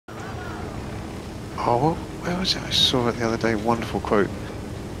Oh, where was it? I saw it the other day. Wonderful quote.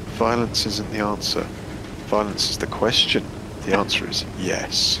 Violence isn't the answer. Violence is the question. The answer is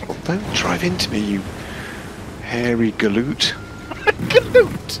yes. Well, don't drive into me, you hairy galoot.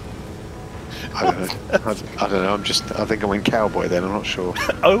 Galoot? I don't know. I don't know. I think I went cowboy then. I'm not sure.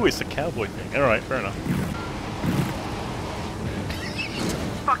 Oh, it's a cowboy thing. All right, fair enough.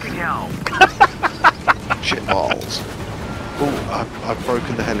 Fucking hell! Shit balls. Oh, I've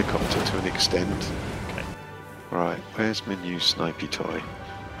broken the helicopter to an extent. Okay. Right, where's my new snipey toy?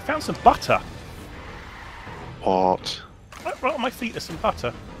 I found some butter. What? Right on my feet, there's some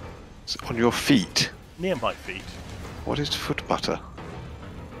butter. It's on your feet? Near my feet. What is foot butter?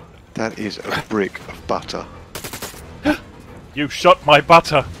 That is a brick of butter. You shot my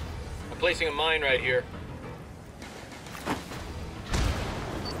butter. I'm placing a mine right here.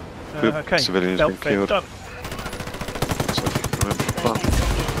 Okay, Civilian has belt been fed killed. done. So if you can remember the button.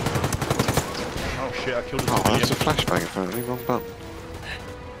 Oh shit, I killed a Oh, civilian. that's a flashbang apparently, wrong button.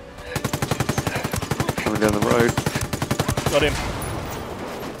 Coming down the road. Got him.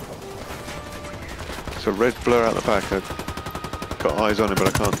 It's a red blur out the back. I've got eyes on him, but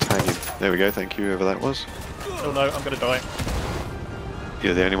I can't tag him. There we go, thank you, whoever that was. Oh no, I'm gonna die.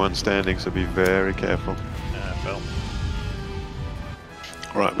 You're the only one standing, so be very careful. Fell.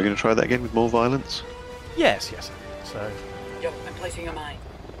 Right, we're going to try that again with more violence. Yes, yes. So, Yo, I'm placing a mine.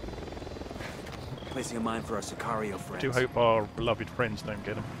 Placing a mine for our Sicario friends. do hope our beloved friends don't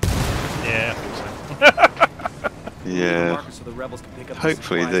get them. Yeah, I think so. Yeah. So the rebels can pick up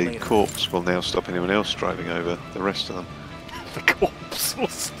Hopefully supplies the later. corpse will now stop anyone else driving over the rest of them. The corpse will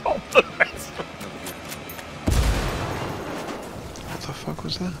stop the rest of them. What the fuck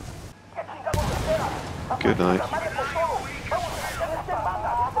was that? Good night.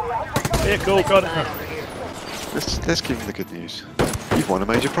 Vehicle, got it. Let's give you the good news. You've won a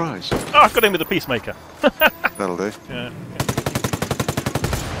major prize. Oh, I've got him with the peacemaker. That'll do. Yeah.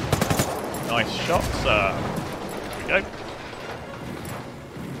 Nice shot, sir. There we go.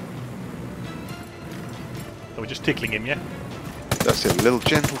 So we're just tickling him, yeah? That's it, a little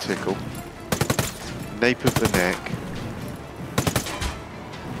gentle tickle. Nape of the neck.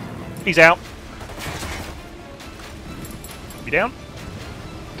 He's out. You down?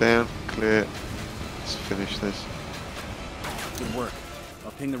 Down, clear. Let's finish this. Good work.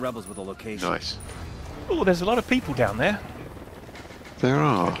 I'll ping the rebels with a location. Nice. Oh, there's a lot of people down there. There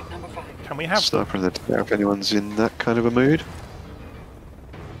are. Number 5. Can we have them? Sniper in the tower if anyone's in that kind of a mood.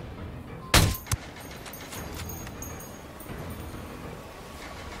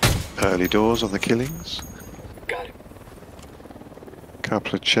 Early doors on the killings. Got it.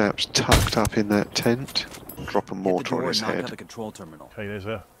 Couple of chaps tucked up in that tent. Drop a Hit the mortar door on his and knock out head. the control terminal. Okay, there's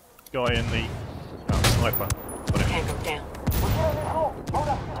a guy in the sniper. Got him. Tango down.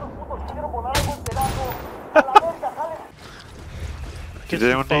 Did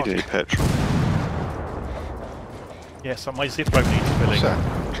anyone need any petrol? Yes, my Zippo needs What's filling.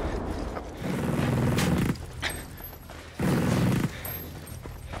 that?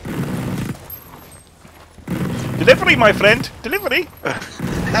 Delivery, my friend! Delivery!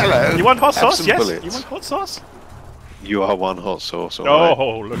 Hello! You want hot Have sauce? some Yes? bullets. You want hot sauce? You are one hot sauce, alright.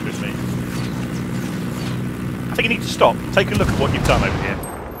 Oh, look at me. I think you need to stop. Take a look at what you've done over here.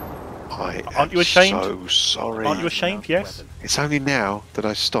 Aren't you ashamed? So sorry. Aren't you ashamed? Yes? It's only now that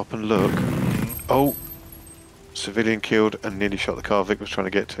I stop and look. Oh, civilian killed and nearly shot the car Vic was trying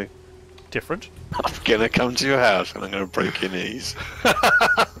to get to. Different. I'm gonna come to your house and I'm gonna break your knees.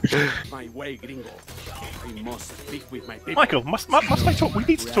 My way, gringo. I must speak with my people. Michael, must I talk? We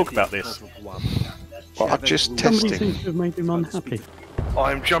need to talk about this. Well, I'm just Somebody testing. seems to have made him unhappy.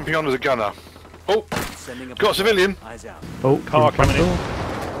 I'm jumping on as a gunner. Oh, Sending got a civilian. Eyes out. Oh, Car in front coming in. door.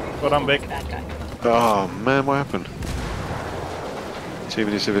 Well done, Vic. Bad guy. Oh man, what happened? Too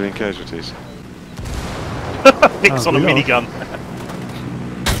many civilian casualties. Vic's Oh, on a we lost. minigun.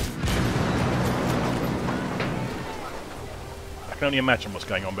 I can only imagine what's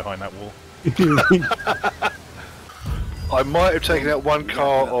going on behind that wall. I might have taken out one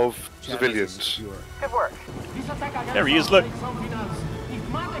car of civilians. Good work. There he is, look.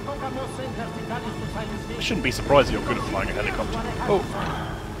 I shouldn't be surprised that you're good at flying a helicopter. Oh.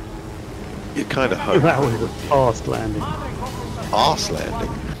 You kind of hope. That was a fast landing. Arse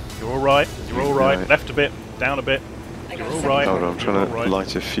landing. You're alright, you're alright. Right. Left a bit, down a bit. You're alright. Hold on, I'm trying to Alright.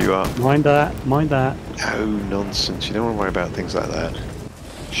 light a few up. Mind that, mind that. No nonsense, you don't want to worry about things like that.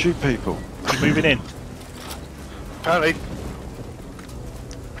 Shoot people. You're moving in. Apparently,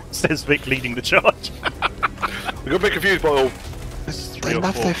 Says Vic leading the charge. we got a bit confused by all. They or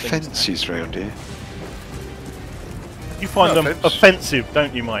love four their things now. fences round here. You find No them offence. offensive,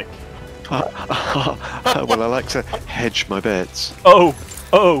 don't you, Mike? Well, I like to hedge my bets. Oh!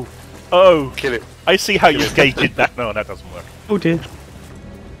 Oh! Oh! Kill it. I see how you gated that. No, that doesn't work. Oh dear.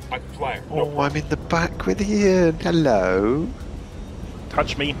 I can fly. Oh, I'm in the back with Ian. Hello.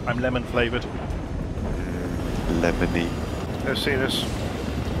 Touch me. I'm lemon flavoured. Lemony. They've seen us.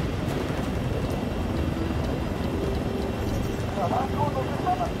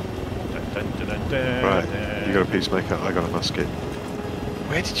 Right, you got a peacemaker, I got a musket.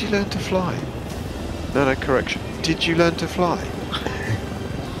 Where did you learn to fly? No, correction. Did you learn to fly?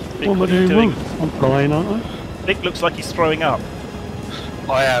 Vic, What am I what are you doing doing? wrong? I'm flying, aren't I? Vic looks like he's throwing up.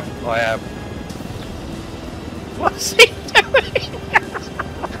 I am. What's he doing?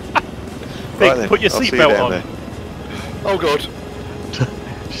 Vic, Right then, put your I'll see you seatbelt down on. there. Oh god.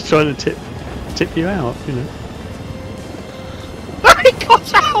 She's trying to tip you out, you know. He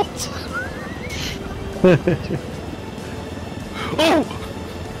got out! Oh!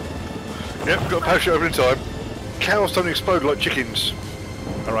 Yep, got a parachute over in time. Cows don't explode like chickens.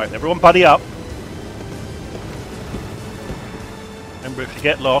 Alright, everyone buddy up. Remember, if you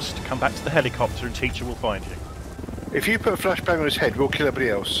get lost, come back to the helicopter and teacher will find you. If you put a flashbang on his head, we'll kill everybody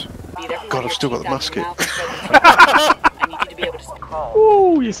else. God, I've still got the musket. I need you to be able to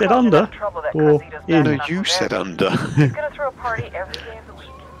Oh, you said under. Or in. No, you said under. He's gonna throw a party every day of the week.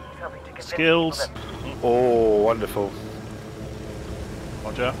 He's hoping to convince Skills. people Oh, wonderful.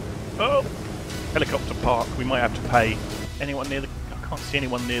 Roger. Oh! Helicopter park. We might have to pay. Anyone near the... I can't see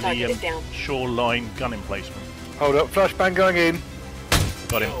anyone near Target the it down. shoreline gun emplacement. Hold up, flashbang going in.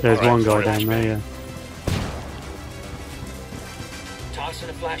 Got him. There's Alright, one guy sorry. down there, yeah. toss in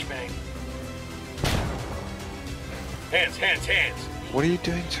a flashbang. Hands. What are you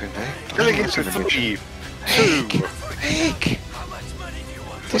doing to him, mate? Killing it for free. Vic!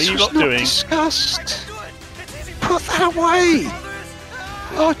 What This are you was lot not doing? discussed! Put that away!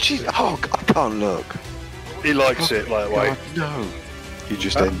 Oh, jeez. Oh, I can't look. He likes it that way. God, no. You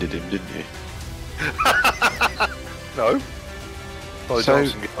just ended him, didn't you? No. Oh, So,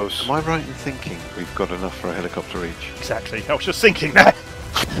 dancing girls. am I right in thinking we've got enough for a helicopter each? Exactly. I was just thinking that.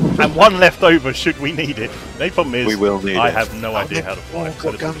 And one left over should we need it. The problem is, We will need I it. have no idea how to fly. Oh,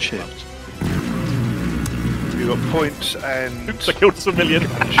 what gunships? You've got points and Oops, I killed a civilian.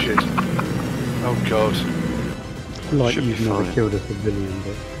 shit. Oh god. Like Should be you've never fine. killed a civilian,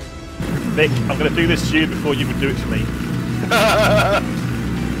 but... Vic, I'm going to do this to you before you would do it to me.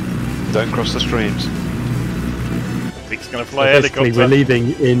 Don't cross the streams. Vic's going to fly a Basically, helicopter. we're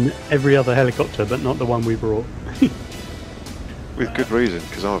leaving in every other helicopter, but not the one we brought. With good reason,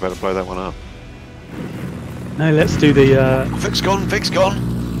 because I'm about to blow that one up. No, let's do the... Vic's gone! Vic's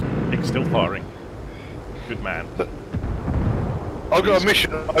still firing. Good man. I've got a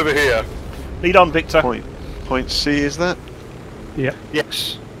mission over here. Lead on, Victor. Point C, is that? Yeah.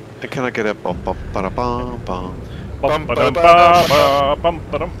 Yes. And can I get a bum bum ba bum bum? Bum, ba-dum, ba, ba, bum,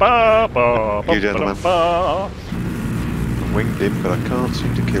 ba-dum, ba, ba, You bum, gentlemen. ba-dum, ba. I winged him, but I can't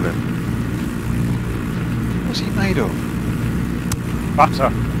seem to kill him. What's he made of? Butter.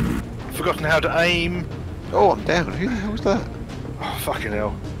 Forgotten how to aim. Oh, I'm down. Who the hell was that? Oh, fucking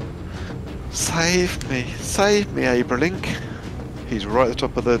hell. Save me, Abralink. He's right at the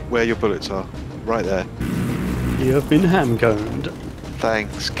top of the where your bullets are. Right there. You have been ham-coned.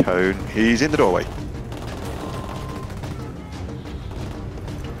 Thanks, Cone. He's in the doorway.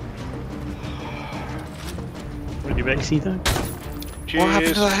 Ready, Vic? Is he though? Cheers. What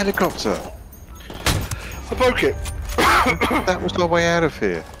happened to that helicopter? I broke it. That was our way out of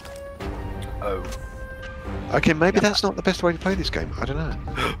here. Oh. Okay, maybe that's not the best way to play this game. I don't know.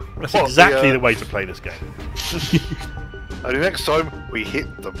 That's What, exactly the, the way to play this game. Only next time we hit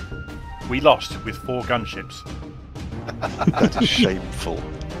them. We lost with 4 gunships. That is shameful.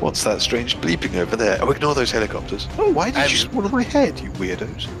 What's that strange bleeping over there? Oh, ignore those helicopters. Oh, why did you spawn on my head, you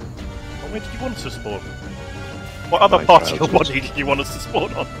weirdos? Well, where did you want us to spawn? What other My party or trousers. body did you want us to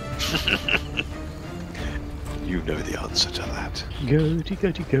spawn on? You know the answer to that. Goaty,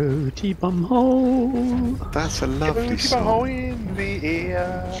 goaty, goaty, bumhole. That's a lovely Keep a song. hole in the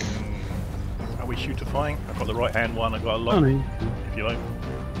ear. Are we shooter-fying? I've got the right-hand one, I've got a Oh, lot, no. if you like.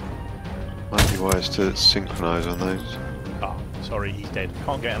 Might be wise to synchronise on those. Ah, sorry, he's dead.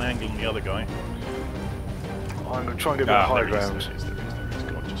 Can't get an angle on the other guy. I'm going to try and get a bit of high there he is, ground. there he is.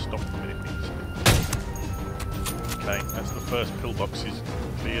 God, just stop the minute, please. Okay, that's the first pillboxes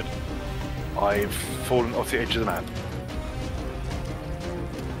cleared. I've fallen off the edge of the map.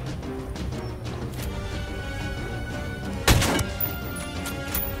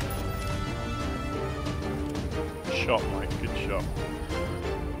 Shot, Mike, good shot.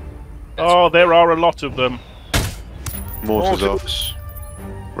 Oh, there are a lot of them. Mortars off. Mortars.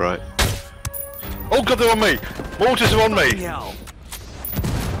 Right. Oh god, they're on me! Mortars are on me! Hell.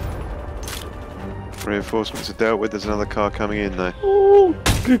 Reinforcements are dealt with. There's another car coming in there. Oh,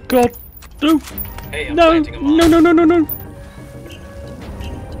 good God. No. Hey, I'm No. planting a mine. No, no, no, no, no.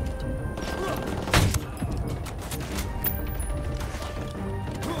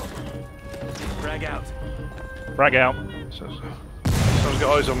 Frag out. Frag out. Someone's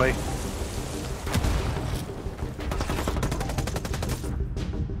got eyes on me.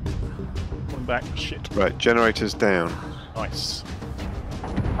 Coming back. Shit. Right, generators down. Nice.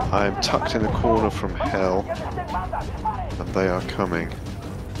 I am tucked in a corner from hell, and they are coming.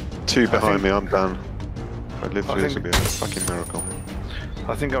 Two behind me. I'm done. If I live through this, will be a fucking miracle.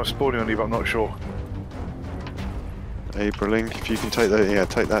 I think I'm spawning on you, but I'm not sure. Abralink, if you can take that, yeah,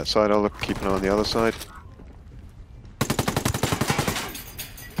 take that side. I'll keep an eye on the other side.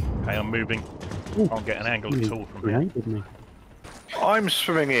 Okay, I'm moving. Can't get an angle at all from here. Grenaded me. I'm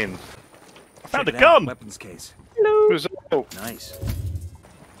swimming in. I found a Check it out, gun! Weapons case. Oh, Nice.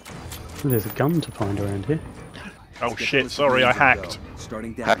 There's a gun to find around here. Oh shit, sorry, I hacked.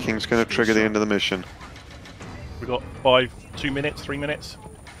 Starting down. Hacking's going to trigger the end of the mission. We got 2 minutes, 3 minutes.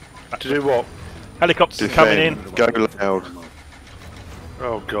 to do what? Helicopters are coming in. Defend. Go loud.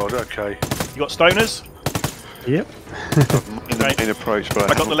 Oh god, okay. You got stoners? Yep. In the main approach, but I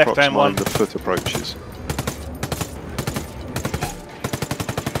got the haven't left-hand one. proxied the foot approaches.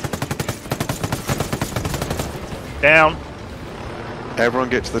 Down. Everyone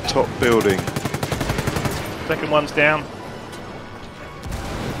get to the top building. Second one's down.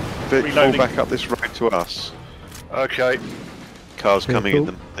 Vic, fall Reloading. back up this road to us. Okay. Cars coming in.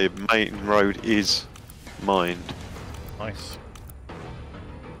 cool. The main road is mined. Nice.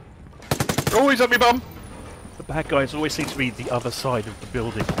 Oh, he's up me bum! The bad guys always seem to be the other side of the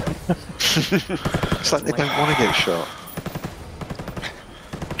building. It's like they don't want to get shot.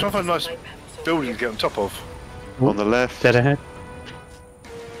 Try to find a nice building to get on top of. On the left. Dead ahead.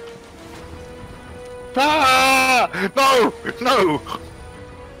 Ah! No! No!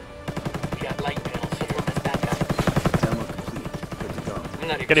 We got light panels here on this bad guy. Demo complete. Good to go. I'm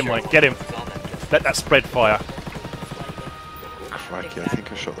not even Get him, sure Mike, get him. what's on that list. Let that spread fire. Crikey, I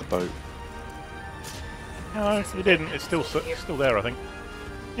think I shot the boat. No, you didn't. It's still there, I think.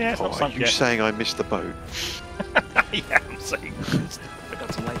 Yeah, it's Oh, not are sunk you yet. saying I missed the boat? Yeah, I'm saying. I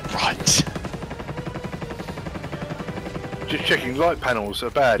got some light. Right. Just checking, light panels are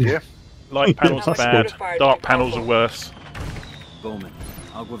bad, yeah? Light panels are bad. Dark panels are worse. Bowman.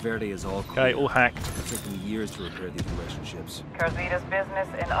 Agua Verde is all clear. Okay, all hacked. It's taken years to repair these relationships. Carlita's business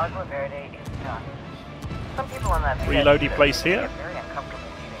in Agua Verde is done. Some people on that Reloady place here. Very uncomfortable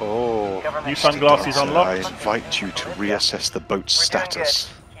meeting. Oh. Government New sunglasses I unlocked. invite you to reassess the boat's We're doing status.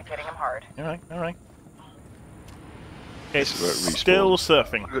 good. Keep hitting him hard. Alright, alright. This It's is where it still respawns.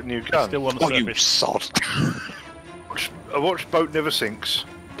 surfing. I've got a new It's gun. still on the Oh, you surface. sod. I watched Boat Never Sinks.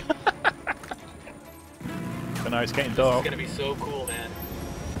 But now it's getting It's dark. gonna be so cool,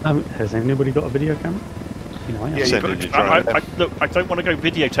 man. Has anybody got a video camera? You know, I have. Yeah, Send you in your I, drone. look, I don't want to go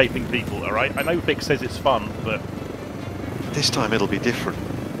videotaping people, alright? I know Vic says it's fun, but This time it'll be different.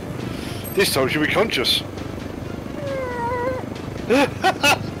 This time she'll be conscious.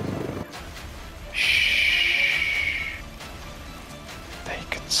 They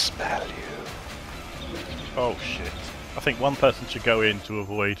can smell you. oh shit. I think one person should go in to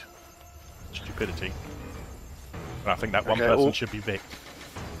avoid stupidity. And I think that one Okay, person all- should be Vic.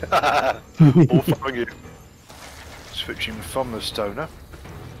 All following you. Switching from the stoner.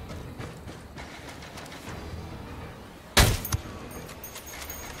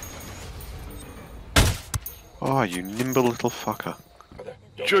 Oh, you nimble little fucker.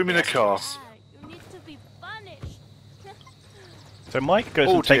 Join me in the car. You need to be punished. So Mike goes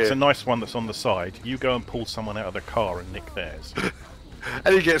Oh, and takes dear. a nice one that's on the side. You go and pull someone out of the car and nick theirs.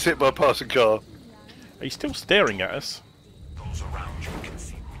 And he gets hit by a passing car. Are you still staring at us?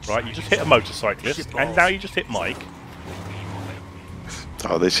 Right, you just hit a motorcyclist, and now you just hit Mike.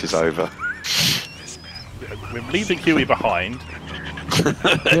 Oh, this is over. We're leaving Huey behind. Yeah,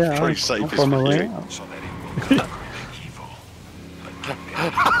 Very I'm safe on my is way you. out.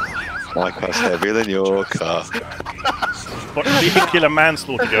 Mike, that's heavier than your car. What vehicular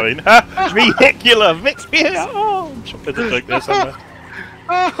manslaughter going? Ha! Vehicular! Vehicular! Oh, I'm sure there's a joke there somewhere.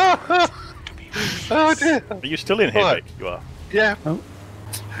 Oh dear. Are you still in here, Right. Vic? You are. Yeah. Oh.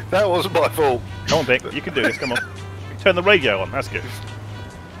 That wasn't my fault. Come on, Vic. You can do this. Come on. Turn the radio on. That's good.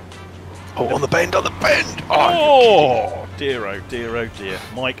 Oh, on the bend, on the bend! Oh, dear, oh dear, oh dear.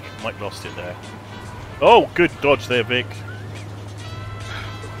 Mike lost it there. Oh, good dodge there, Vic.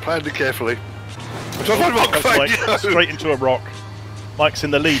 Planned it carefully. Drop on rock, That's thank Mike you. straight into a rock. Mike's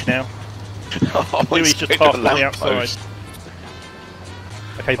in the lead now. Oh, Dewey's just half on the outside.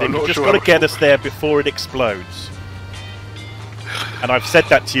 Okay, then you've just got to get us there before it explodes. And I've said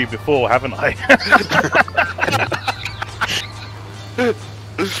that to you before, haven't I?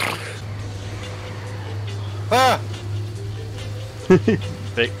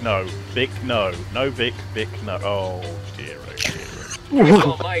 Vic, no. Vic, no. No, Vic. Vic, no. Oh, dear, oh, dear.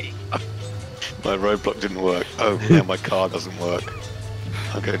 Almighty. My roadblock didn't work. Oh, now my car doesn't work.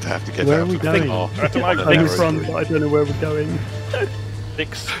 I'm going to have to get Where out. are we going? I don't know, I'm in Vic's, front, but I don't know where we're going.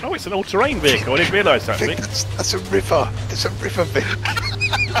 Vic's... Oh, it's an all-terrain vehicle. I didn't realise that, Vic. That's a river. It's a river, Vic.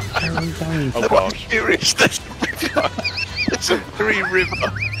 Where are we going? Oh, I'm gosh. serious. That's a river. It's a very river.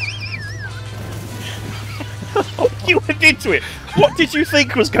 You went into it. What did you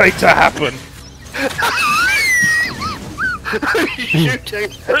think was going to happen?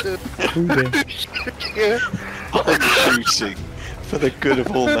 Shooting at a... I'm shooting for the good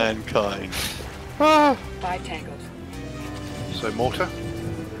of all mankind. 5 tangos. So, mortar?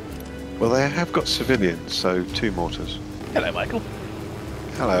 Well, they have got civilians, so 2 mortars. Hello, Michael.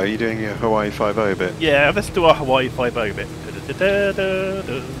 Hello, are you doing your Hawaii 5-0 bit? Yeah, let's do our Hawaii 5-0 bit.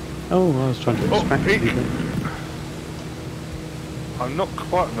 Da-da-da-da-da. Oh, I was trying to distract Pete. you. I'm not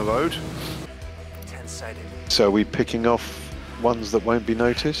quite on the road. 10-sided. So are we picking off ones that won't be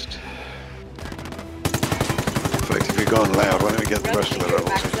noticed? In fact, if you've gone loud, why don't we get the rest of the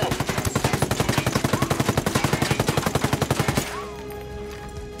levels?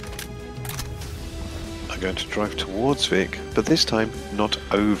 I'm going to drive towards Vic, but this time not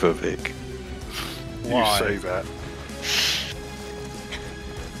over Vic. Why? You say that.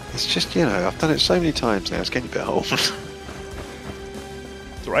 It's just, you know, I've done it so many times now, it's getting a bit old. It's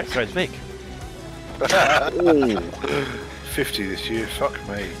alright, so it's Vic. Ooh, 50 this year, fuck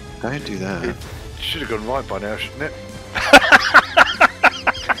me. Don't do that. It should have gone right by now, shouldn't it?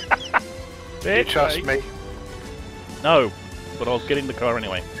 You Vic, trust mate. me? No, but I'll get in the car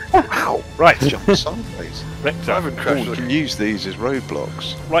anyway. Ow! Right, Jump sideways. I Rector. haven't Oh, crashed we can use these as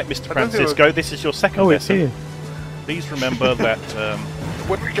roadblocks. Right, Mr. I don't think Francisco, this is your second Oh, it's lesson. here. Please remember that.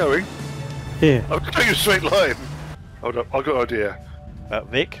 Where are we going? Here. I'm going a straight line. Hold up, I've got an idea.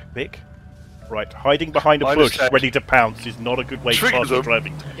 Vic. Right, hiding behind a I bush, understand. ready to pounce, is not a good way to Trigger pass your them.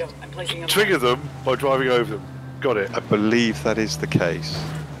 driving. Yo, I'm placing a Trigger them by driving over them. Got it. I believe that is the case.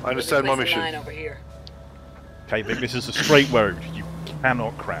 I understand my Placing a mission. mine over here. Okay, Vic, this is a straight road. You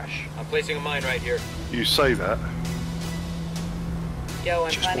cannot crash. I'm placing a mine right here. You say that. Yo,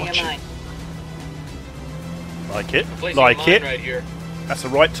 I'm Just planting a watch it. mine. Like it? I'm placing Like a mine it? right here. That's a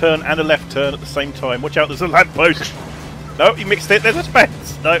right turn and a left turn at the same time. Watch out, there's a lamppost. No, you mixed it. There's a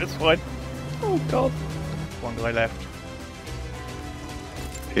fence. No, it's fine. Oh, God. One guy left.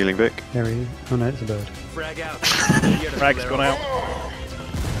 Healing Vic. There he is. Oh no, it's a bird. Frag out. Frag's gone out.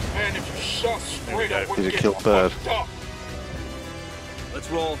 Man, if you shot straight go. up, we're He's a getting killed bird. fucked up. Let's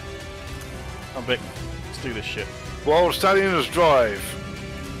roll. I'm Vic. Let's do this shit. Wild Stallions drive.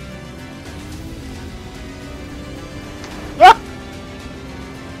 Ah!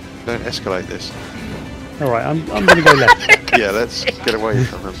 Don't escalate this. Alright, I'm going to go left. Yeah, let's get away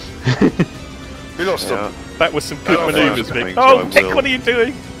from them. We lost Yeah. them. That was some good Oh, manoeuvres, fine. Vic. So Oh, I Vic, will. what are you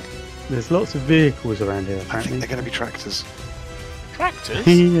doing? There's lots of vehicles around here, I think apparently. they're going to be tractors. Tractors?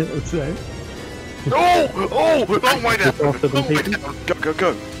 Yeah, so, Oh! Long way down! Faster than Long way people. down! Go, go,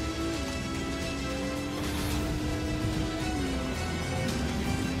 go!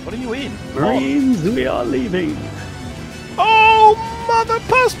 What are you in? Marines, we are leaving. Oh, mother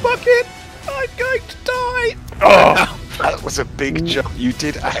puss bucket! I'm going to die! Oh! That was a big jump. You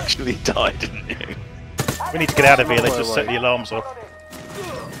did actually die, didn't you? We need to get out of here. Let's just set the alarms off.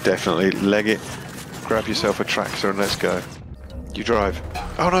 Definitely. Leg it. Grab yourself a tractor and let's go. You drive.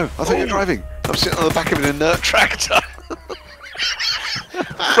 Oh no, I thought you were driving. I'm sitting on the back of an inert tractor.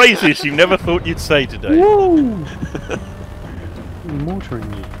 Phrases you never thought you'd say today. Woo!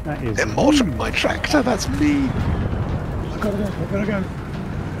 Mortaring you. That is. They're mortaring my tractor, that's me. I gotta go.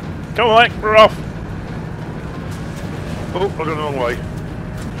 Come on, Mike, we're off. Oh, I've gone the wrong way.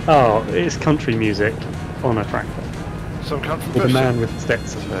 Oh, it's country music on a tractor. Some country With a person. man with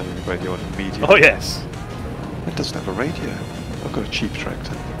Stetson. Turn the radio on immediately. Oh, yes. It doesn't have a radio. I've got a cheap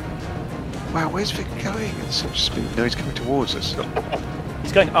tractor. Wow, where's Vic going at such speed? No, he's coming towards us.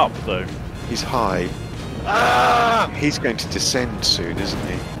 He's going up, though. He's high. Ah! He's going to descend soon, isn't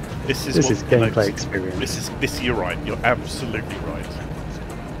he? This is This what is gameplay makes- experience. This. You're right. You're absolutely right.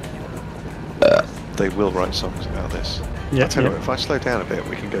 They will write songs about this. Yeah, I tell you yeah. what, if I slow down a bit,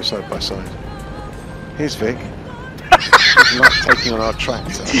 we can go side by side. Here's Vic. Would you like taking on our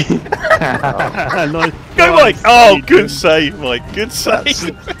tractor? Nice. Go, Mike! Oh, good save, Mike. Good save.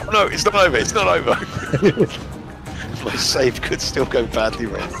 No, it's not over. It's not over. My save could still go badly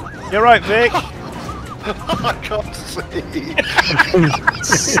wrong. You're right, Vic. I can't see.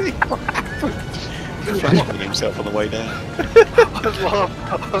 See what happened? Flashing himself on the way down.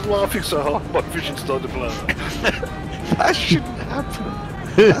 I was laughing so hard my vision started to blur. That shouldn't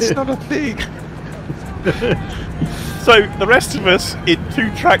happen. That's not a thing. So the rest of us in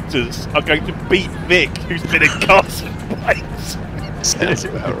 2 tractors are going to beat Vic, who's been in cars for bikes. Sounds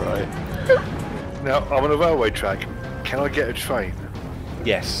about right. Now, I'm on a railway track. Can I get a train?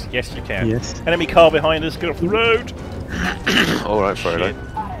 Yes, yes you can. Yes. Enemy car behind us, get off the road. All right, Frodo.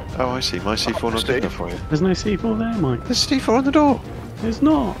 Oh, I see. My C4 not good enough for you. There's no C4 there, Mike. There's C4 on the door. There's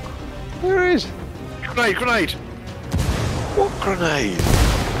not. There is. Grenade, grenade! What grenade?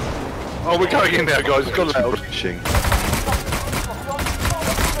 Oh, we're going in now, guys. It's gone loud. Breaching.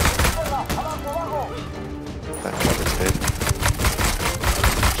 That cover's dead.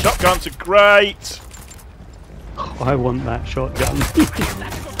 Shotguns are great. Oh, I want that shotgun. Oh,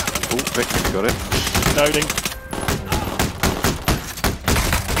 Victor's got it. Loading.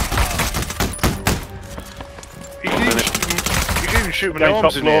 You can even shoot my Going top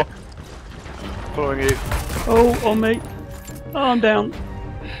arms in floor. here. Following you. Oh, on me. Oh, I'm down.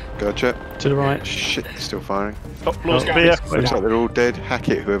 Gotcha. To the right. Shit, still firing. Top floor's Oh, clear. Looks like they're all dead. Hack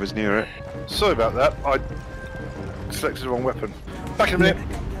it, whoever's near it. Sorry about that. I selected the wrong weapon. Back in a minute.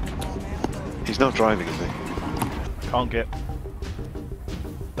 He's not driving, is he? Can't get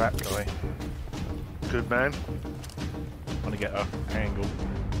that guy. Good man. Want to get a angle.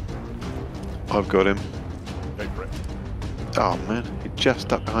 I've got him. Go for it. Oh man, he just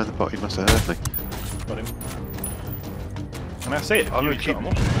ducked behind the pot. He must have heard me. Got him. And that's it. I'm You gonna keep- shot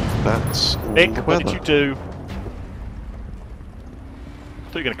him. That's all Vic, the what weather. did you do? I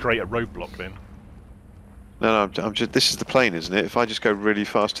thought you were going to create a roadblock then. No, I'm just. This is the plane, isn't it? If I just go really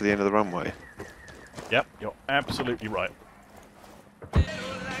fast to the end of the runway. Yep, you're absolutely right.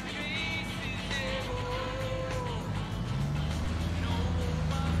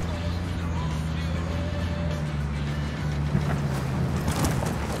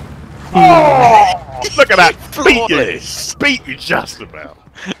 Oh! Look at that! Beat you! Beat you just about!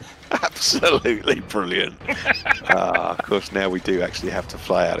 Absolutely brilliant. Of course, now we do actually have to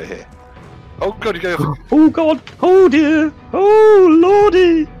fly out of here. Oh god, you go. Oh god! Oh dear! Oh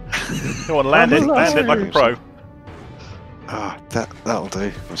lordy! Come on, land it like a pro. That'll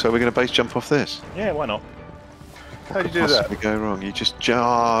do. So we're going to base jump off this. Yeah, why not? How do you do Possibly that? go wrong. You just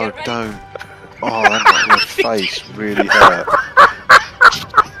don't. Oh, that got my face really hurt.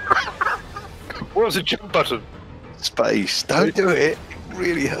 What was the jump button? Space. Don't do it. It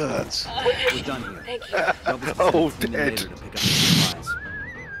really hurts. We're done here. Thank you. Oh, dead.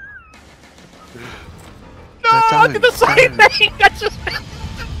 No, I did the same thing! I just...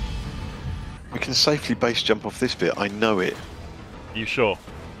 We can safely base jump off this bit. I know it. You sure?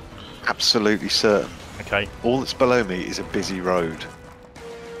 Absolutely certain. Okay. All that's below me is a busy road.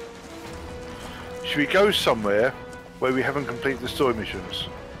 Should we go somewhere where we haven't completed the story missions?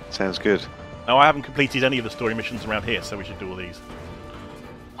 Sounds good. No, I haven't completed any of the story missions around here, so we should do all these.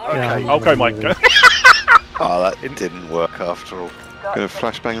 Okay. Oh, go, Mike. Go. Oh, that didn't work after all. Gonna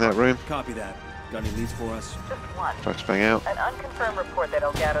flashbang that room. Copy that. Got any leads for us? Just one. Flashbang out. An unconfirmed report that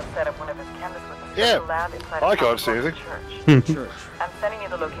Elgato set up one of his chemists with a Yeah, special lab inside I a can't see California anything. church. Church. I'm sending you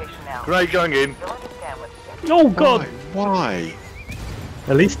the location now. Grenade going in. You'll understand what's Oh god! Why?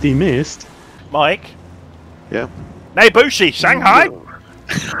 At least he missed. Mike. Yeah. Neibushi, Shanghai.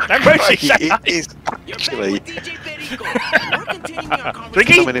 Neibushi, Shanghai. It is actually.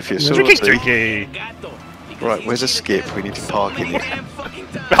 Drinky. Come in if you're Drinky, salty. drinky. Right, where's a skip? We need to park in it.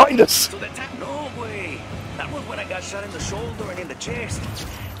 Behind us. No way. That was when I got shot in the shoulder and in the chest.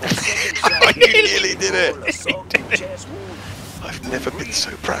 You nearly did it. I've never been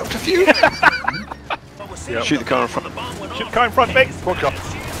so proud of you. Shoot the car in front. Shoot the car in front, Vic. Walk up.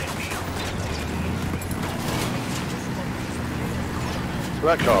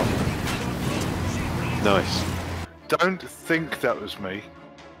 That car. Nice. Don't think that was me.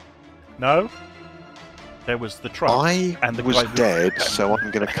 No. There was the truck. I and the was guy- dead, so I'm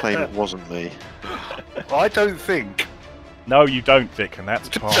going to claim it wasn't me. I don't think. No, you don't, Vic, and that's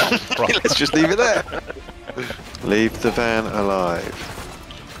part of the problem. Let's just leave it there. Leave the van alive.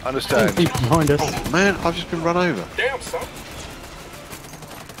 Understand. People behind us. Oh man, I've just been run over. Damn, son.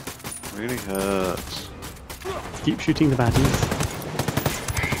 Really hurts. Keep shooting the baddies.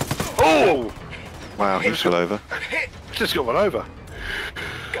 Oh! Wow, he fell over. Just got one over.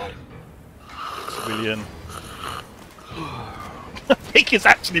 Civilian. think he's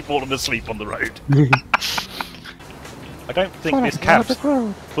actually fallen asleep on the road. I don't think this cap's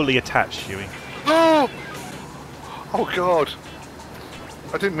fully attached, Huey. Oh! Oh God!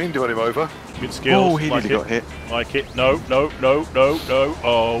 I didn't mean to run him over. Good skills. Oh, he like nearly it. got hit. Like it. No, no, no, no, no.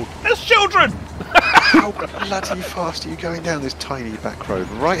 Oh, there's children! How bloody fast are you going down this tiny back road?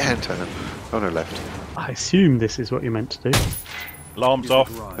 Right hand turn. Oh no, left. I assume this is what you're meant to do. Alarms off.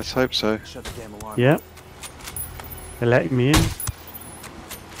 Let's hope so. Shut the damn alarm. Yep. They're letting me in.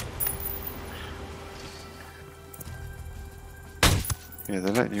 Yeah,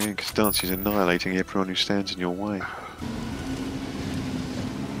 they're letting you in because Dancy's annihilating everyone who stands in your way.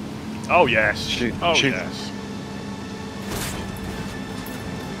 Oh yes. Shoot, Oh shoot. yes.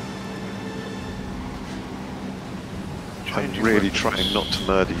 I'm really trying not to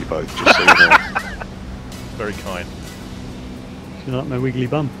murder you both, just so you know. Very kind. You like my wiggly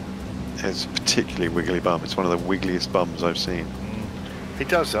bum? It's a particularly wiggly bum. It's one of the wiggliest bums I've seen. He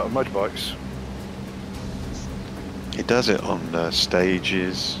does that on motorbikes. He does it on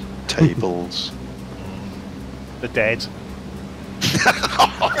stages, tables. The dead.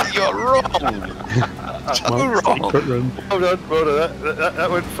 You're wrong! So wrong! Secret room. Well done, well done.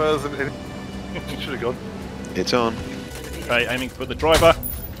 That went further than it should have gone. It's on. Okay, aiming for the driver.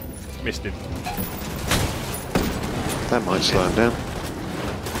 Missed him. That might slow him down.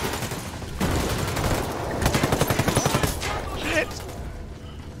 Shit!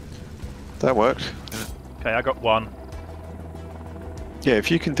 That worked. Okay, I got one. Yeah,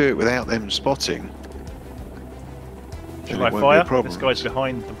 if you can do it without them spotting, then Shall I it won't be fire? a problem. This guy's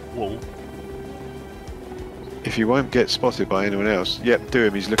behind the wall. If you won't get spotted by anyone else, yep, do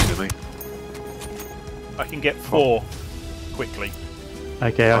him. He's looking at me. I can get 4 quickly.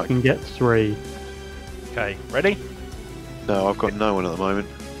 Okay, I Right. can get 3. Okay, ready? No, I've got no one at the moment.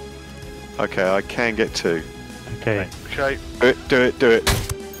 Okay, I can get 2. Okay. Okay, Do it, do it, do it.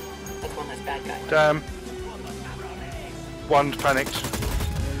 That's one less bad guy. damn. One's panicked.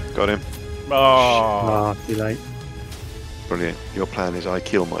 Got him. Oh, Ah, too late. Brilliant. Your plan is I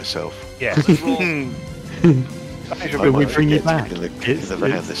kill myself. yes. I Will we might bring you forget to back? kill the van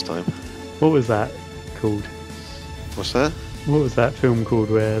It's- this time. What was that called? What's that? What was that film called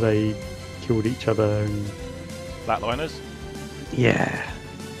where they killed each other and... Flatliners. Yeah.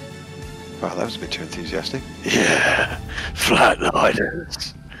 Wow, that was a bit too enthusiastic. Yeah,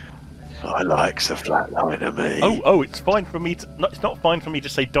 flatliners. I likes the flatliner, me. Oh, it's fine for me to. No, it's not fine for me to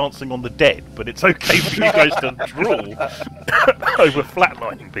say Dancing on the Dead, but it's okay for you guys to drool over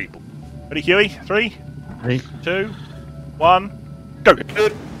flatlining people. Ready, Huey? 3, Hey. 2, 1, go!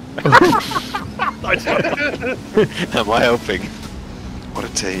 Nice one. Am I helping? What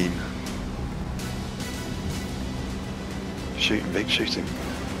a team. Shoot him, Big, shoot him.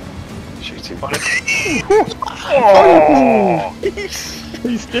 Shoot him. Oh,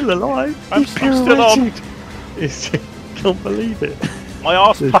 He's still alive. I'm still on. It's, can't believe it. My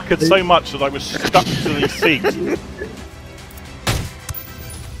arse puckered so much that I was stuck to the seat.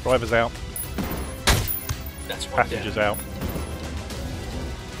 Driver's out. That's one Passengers out.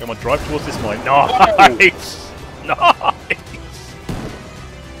 Come on, drive towards this mine. Nice! Nice!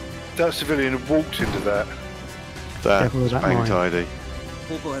 That civilian walked into that. That Careful was with that bang mine. tidy.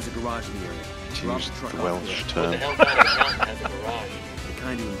 Volvo has a garage in the area. To Rob use the truck the out Welsh there. What the term. hell kind of mountain has a garage? The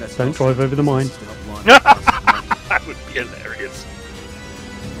kind who invests Don't in drive over the mine. to help launch the process. That would be hilarious.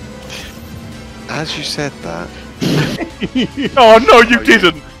 As you said that, Oh no, you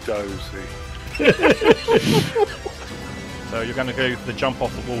didn't! Dozy. So you're going to go for the jump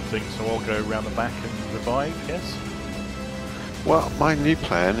off the wall thing, so I'll go around the back and revive, yes? well, my new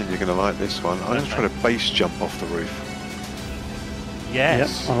plan, and you're going to like this one, I'm going to try to base jump off the roof.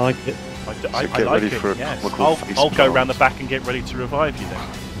 Yes. Yep, I like it. I get like ready it, for a yes. comical face I'll go plant. around the back and get ready to revive you then.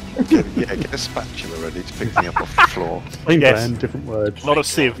 Get a spatula ready to pick me up off the floor. Same Yes. plan, different words. Not a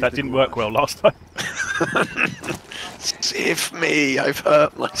sieve, that didn't work well last time. Save me, I've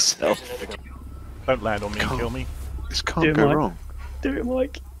hurt myself. Don't land on me and kill me. This Do can't it, go Mike. wrong. Do it,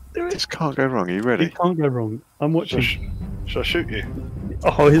 Mike. Do it. This can't go wrong. Are you ready? It can't go wrong. I'm watching. Shall I shoot you?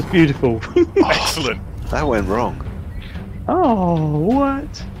 Oh, it's beautiful. Excellent. That went wrong. Oh,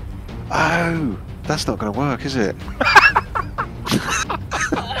 what? Oh, that's not going to work, is it?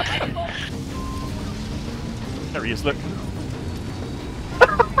 There he is, look.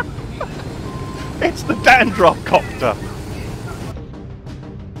 It's the Dandrop copter.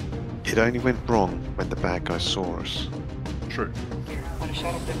 It only went wrong when the bad guy saw us. True. Want a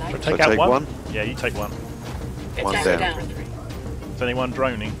shot of the night? Take I out take one? Yeah, you take one. One It's down. for 3. Is anyone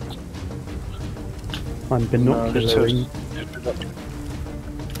droning? I'm binocularing.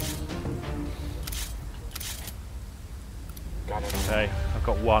 Got it. Okay, I've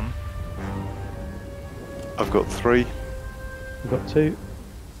got 1. I've got 3. I've got 2.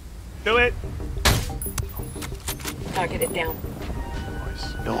 Do it! Target it down.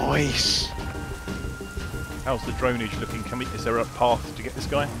 Nice. Nice. How's the dronage looking? Is there a path to get this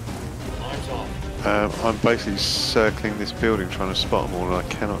guy? Alarms off. I'm basically circling this building trying to spot them all, and I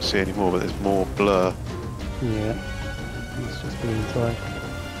cannot see any more, but there's more blur. Yeah. It's just being inside.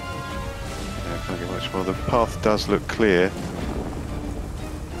 Yeah, I can't get much more. The path does look clear.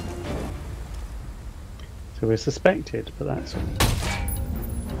 So we're suspected, but that's all.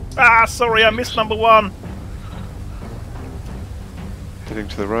 Ah, sorry, I missed number 1! Heading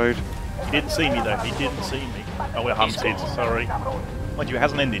to the road. He didn't see me though, he didn't see me. Oh, we're hunted, sorry. Mind you, it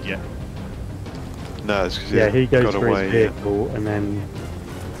hasn't ended yet. No, it's because Yeah, he goes got for away. his vehicle and then...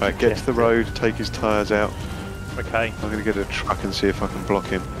 Right, get to the road, take his tyres out. Okay. I'm going to get a truck and see if I can block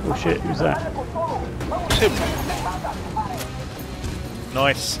him. Oh shit, who's that? Tim,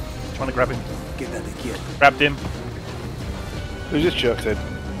 Nice. Trying to grab him. Get that again. Grabbed him. who's this jerk then?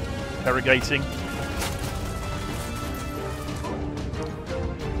 Interrogating.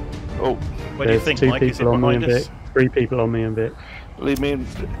 Oh, Where do you There's think, 2 Mike? Is it people on me behind and us? Vic. 3 people on me and Vic. leave me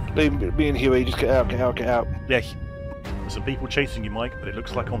and Huey, just get out, get out, get out. Yeah. There's some people chasing you, Mike, but it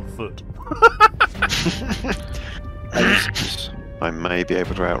looks like on foot. I may be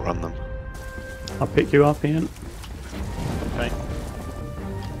able to outrun them. I'll pick you up, Ian. Okay.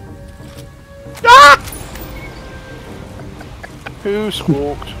 Who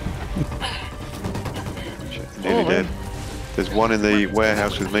squawked? Nearly dead. There's one in the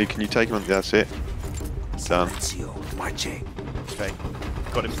warehouse with me. Can you take him on? That's it. Done. Okay.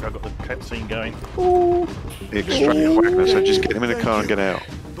 Got him, I've got the cutscene going. Extract whacker, so just get him in a car and get out.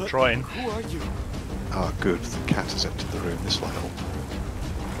 Trying. Who are you? Oh, good. The cat has entered the room. This will help.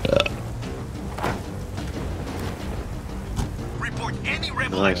 Report any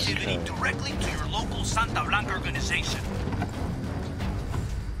rebel Nice. activity directly to your local Santa Blanca organization.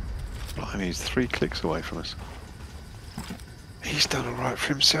 Blimey, he's 3 clicks away from us. He's done alright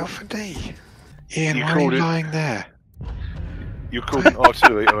for himself, hasn't he? Ian, You why are you called it- lying there? You're calling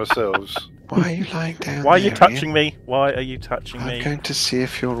artillery on ourselves. Why are you lying down Why are there, you touching Ian? me? Why are you touching I'm me? going to see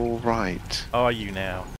if you're alright. Are you now?